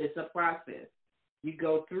 it's a process. You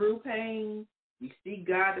go through pain. You seek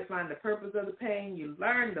God to find the purpose of the pain. You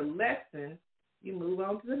learn the lesson. You move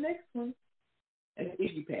on to the next one. And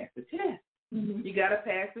if you pass the test, you got to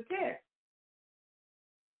pass the test.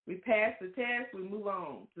 We pass the test, we move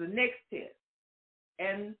on to the next test.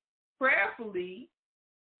 And prayerfully,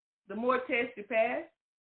 the more tests you pass,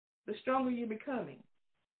 the stronger you're becoming.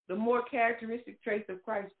 The more characteristic traits of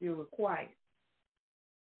Christ you acquire.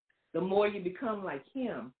 The more you become like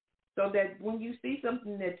Him. So that when you see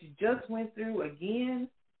something that you just went through again,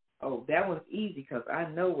 oh, that one's easy because I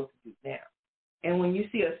know what to do now. And when you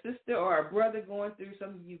see a sister or a brother going through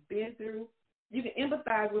something you've been through, you can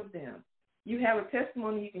empathize with them. You have a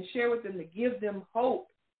testimony you can share with them to give them hope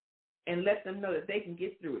and let them know that they can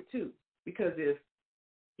get through it too. Because if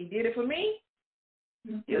He did it for me,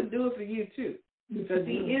 He'll do it for you too. Because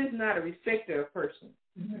He is not a respecter of persons.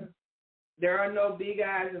 There are no big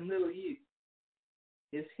eyes and little you.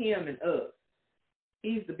 It's Him and us.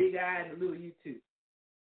 He's the big eye and the little you too.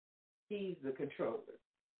 He's the controller.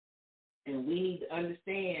 And we need to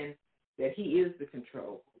understand that He is the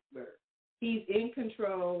controller. He's in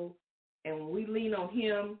control, and when we lean on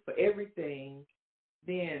Him for everything,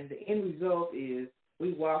 then the end result is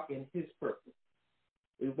we walk in His purpose.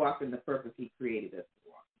 We walk in the purpose He created us to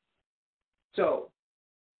walk in. So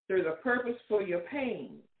there's a purpose for your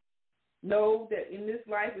pain. Know that in this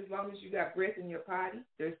life, as long as you got breath in your body,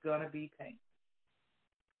 there's going to be pain.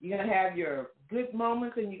 You're going to have your good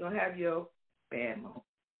moments, and you're going to have your bad moments.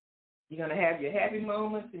 You're going to have your happy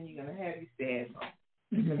moments, and you're going to have your sad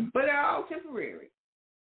moments. But they're all temporary.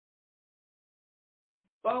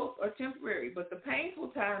 Both are temporary, but the painful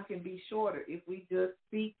time can be shorter if we just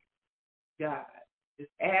seek God.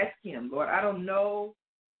 Just ask Him, Lord, I don't know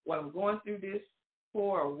what I'm going through this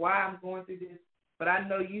for or why I'm going through this, but I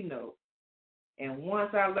know You know. And once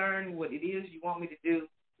I learn what it is You want me to do,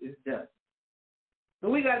 it's done. So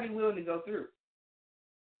we got to be willing to go through.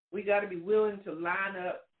 We got to be willing to line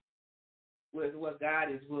up with what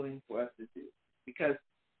God is willing for us to do, because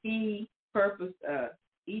He purposed us,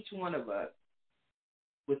 each one of us,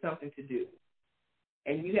 with something to do.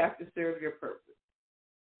 And you have to serve your purpose.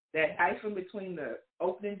 That hyphen between the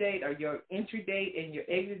opening date or your entry date and your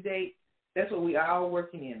exit date, that's what we are all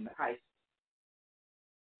working in, the hyphen.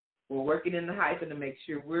 We're working in the hyphen to make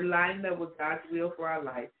sure we're lining up with God's will for our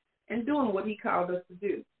life and doing what He called us to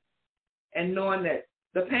do. And knowing that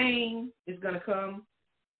the pain is going to come,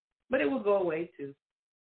 but it will go away too.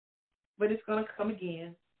 But it's going to come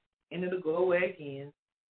again, and it'll go away again.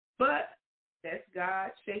 But that's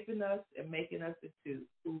God shaping us and making us into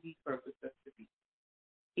who He purposed us to be.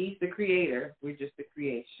 He's the creator. We're just the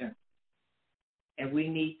creation. And we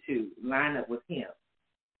need to line up with Him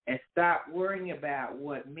and stop worrying about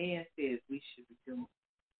what man says we should be doing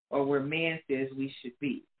or where man says we should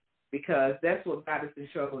be, because that's what got us in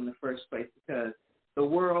trouble in the first place, because the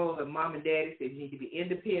world and mom and daddy said you need to be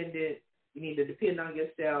independent, you need to depend on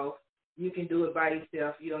yourself, you can do it by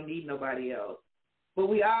yourself, you don't need nobody else. But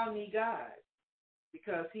we all need God,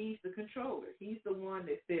 because He's the controller. He's the one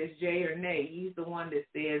that says yay or nay. He's the one that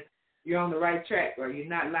says you're on the right track or you're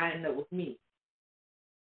not lining up with me.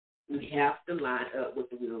 We have to line up with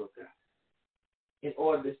the will of God in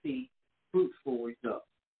order to see fruitful results,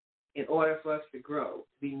 in order for us to grow,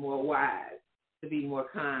 to be more wise, to be more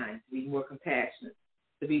kind, to be more compassionate,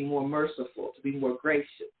 to be more merciful, to be more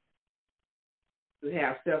gracious, to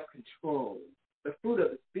have self-control. The fruit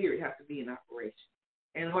of the Spirit has to be in operation.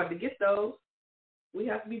 And in order to get those, we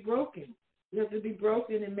have to be broken. We have to be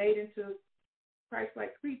broken and made into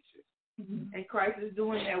Christ-like creatures. And Christ is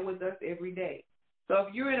doing that with us every day. So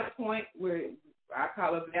if you're in a point where I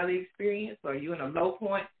call a valley experience, or you're in a low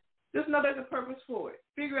point, just know there's a purpose for it.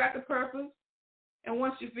 Figure out the purpose, and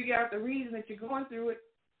once you figure out the reason that you're going through it,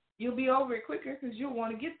 you'll be over it quicker because you'll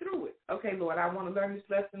want to get through it. Okay, Lord, I want to learn this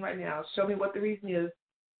lesson right now. Show me what the reason is.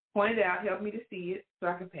 Point it out. Help me to see it so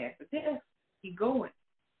I can pass the test. Keep going.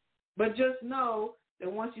 But just know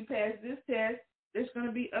that once you pass this test, there's going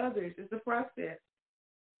to be others. It's a process.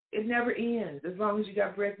 It never ends as long as you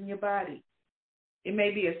got breath in your body. It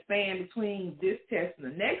may be a span between this test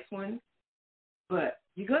and the next one, but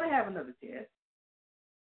you're going to have another test.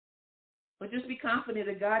 But just be confident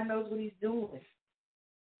that God knows what he's doing.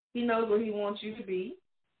 He knows where he wants you to be,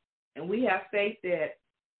 and we have faith that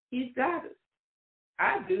he's got us.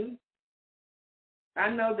 I do. I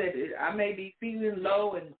know that I may be feeling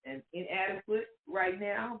low and inadequate right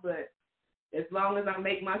now, but as long as I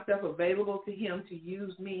make myself available to him to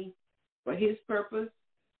use me for his purpose,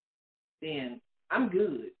 then I'm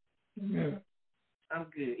good. Yeah. I'm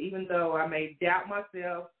good. Even though I may doubt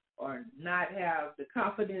myself or not have the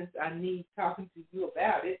confidence I need talking to you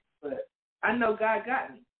about it, but I know God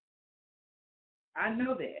got me. I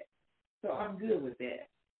know that. So I'm good with that.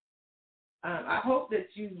 I hope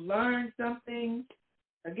that you learned something.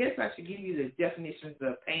 I guess I should give you the definitions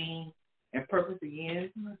of pain and purpose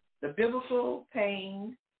again. The biblical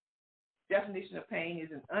definition of pain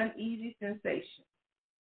is an uneasy sensation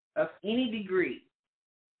of any degree,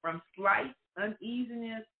 from slight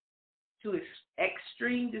uneasiness to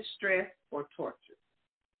extreme distress or torture.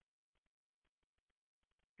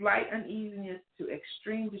 Slight uneasiness to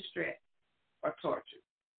extreme distress or torture.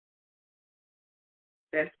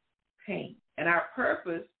 That's pain. And our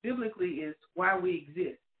purpose, biblically, is why we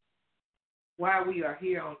exist, why we are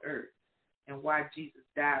here on earth, and why Jesus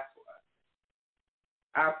died for us.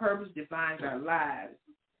 Our purpose defines our lives,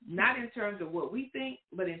 not in terms of what we think,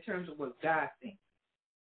 but in terms of what God thinks.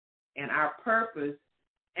 And our purpose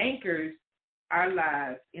anchors our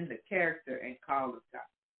lives in the character and call of God.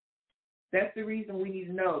 That's the reason we need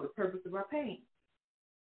to know the purpose of our pain.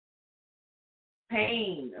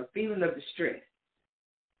 Pain, a feeling of distress.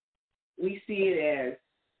 We see it as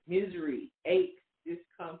misery, ache,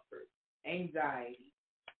 discomfort, anxiety,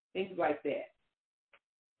 things like that.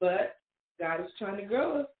 But God is trying to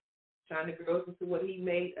grow us into what he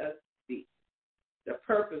made us be, the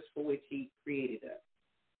purpose for which he created us.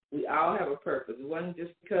 We all have a purpose. It wasn't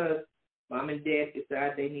just because mom and dad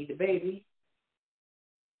decided they need a baby.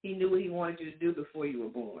 He knew what he wanted you to do before you were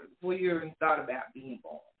born, before you even thought about being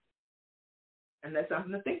born. And that's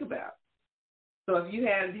something to think about. So if you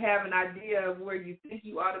have an idea of where you think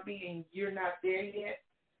you ought to be and you're not there yet,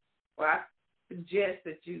 well, I suggest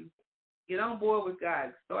that you get on board with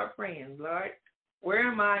God. Start praying, Lord, where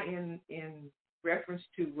am I in reference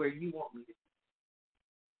to where you want me to be?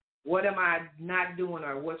 What am I not doing,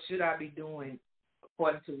 or what should I be doing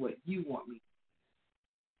according to what you want me to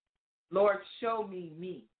do? Lord, show me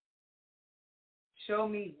me. Show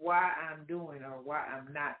me why I'm doing or why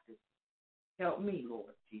I'm not doing. Help me,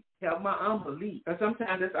 Lord Jesus. Help my unbelief. Because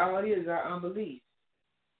sometimes that's all it is, our unbelief.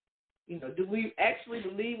 You know, do we actually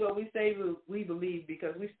believe what we say we believe?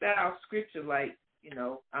 Because we start off scripture like, you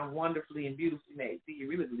know, I'm wonderfully and beautifully made. Do you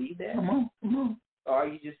really believe that? Come on. Or are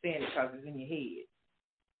you just saying it because it's in your head?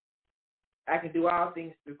 I can do all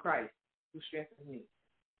things through Christ who strengthens me.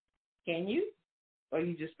 Can you? Or are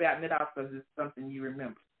you just spouting it out because it's something you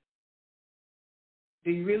remember? Do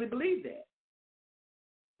you really believe that?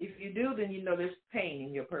 If you do, then you know there's pain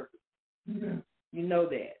in your purpose. Yeah. You know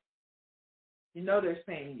that. You know there's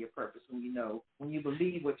pain in your purpose when you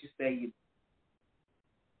believe what you say you do.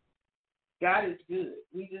 God is good.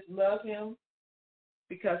 We just love him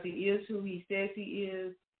because he is who he says he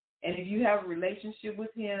is. And if you have a relationship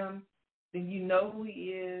with him, then you know who he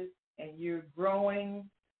is, and you're growing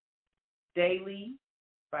daily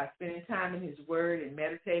by spending time in his word and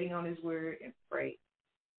meditating on his word and pray.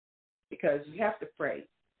 Because you have to pray.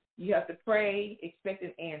 You have to pray, expect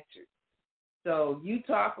an answer. So you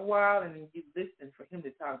talk a while and then you listen for him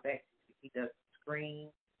to talk back to you. He doesn't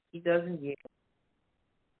scream. He doesn't yell.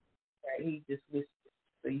 Right? He just whispers.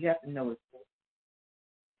 So you have to know his voice.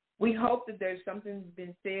 We hope that there's something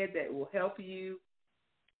been said that will help you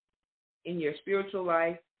in your spiritual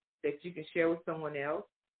life that you can share with someone else.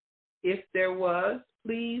 If there was,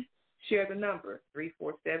 please share the number,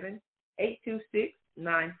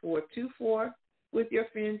 347-826-9424, with your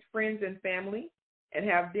friends and family, and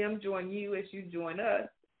have them join you as you join us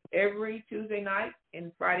every Tuesday night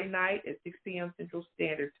and Friday night at 6 p.m. Central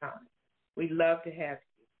Standard Time. We'd love to have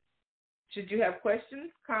you. Should you have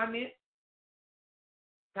questions, comments,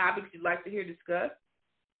 topics you'd like to hear discussed,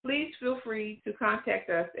 please feel free to contact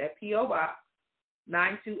us at P.O. Box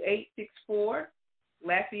 92864,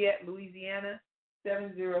 Lafayette, Louisiana,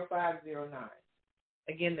 70509.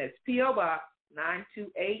 Again, that's P.O. Box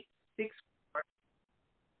 92864,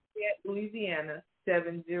 Lafayette, Louisiana,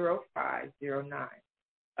 70509.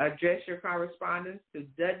 Address your correspondence to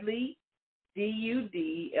Dudley,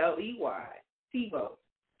 Dudley, Thibeaux,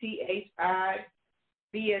 Thib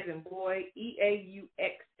as in boy, Eaux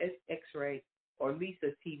as X-ray, or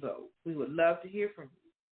Lisa Thibeaux. We would love to hear from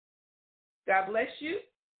you. God bless you.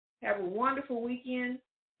 Have a wonderful weekend.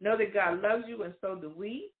 Know that God loves you, and so do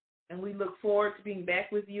we. And we look forward to being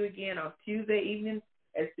back with you again on Tuesday evening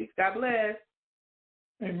at 6. God bless.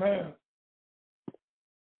 Amen.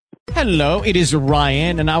 Hello, it is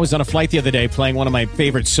Ryan, and I was on a flight the other day playing one of my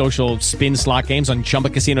favorite social spin slot games on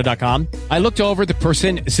ChumbaCasino.com. I looked over at the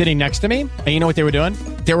person sitting next to me, and you know what they were doing?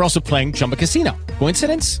 They were also playing Chumba Casino.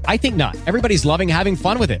 Coincidence? I think not. Everybody's loving having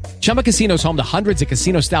fun with it. Chumba Casino is home to hundreds of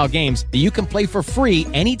casino-style games that you can play for free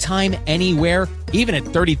anytime, anywhere, even at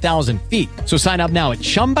 30,000 feet. So sign up now at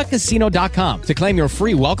ChumbaCasino.com to claim your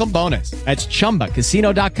free welcome bonus. That's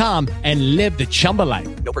ChumbaCasino.com and live the Chumba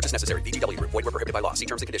life. No purchase necessary. VGW. Void where prohibited by law. See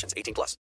terms and conditions. 18+.